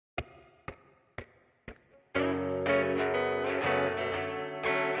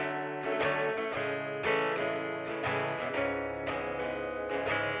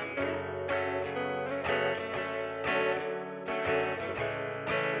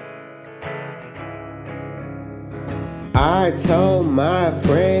I told my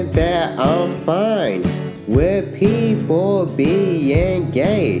friend that I'm fine with people being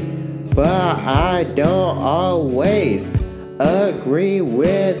gay, but I don't always agree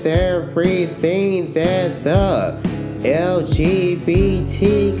with everything that the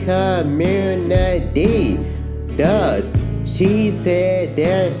LGBT community does. She said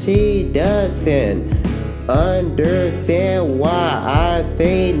that she doesn't understand why I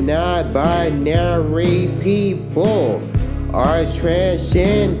think non-binary people are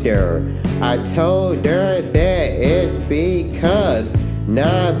transgender. I told her that it's because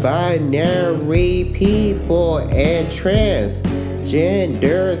non-binary people and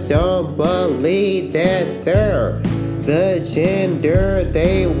transgenders don't believe that they're the gender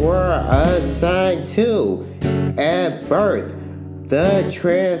they were assigned to at birth. The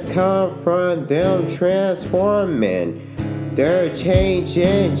trans come from them transforming. They're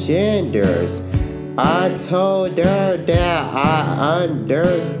changing genders. I told her that I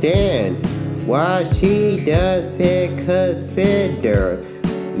understand why she doesn't consider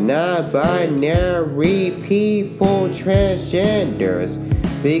non-binary people transgenders,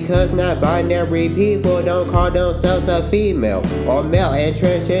 because non-binary people don't call themselves a female or male, and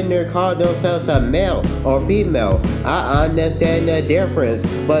transgender call themselves a male or female. I understand the difference,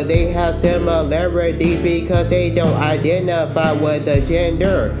 but they have similarities because they don't identify with the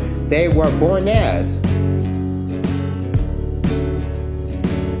gender they were born as.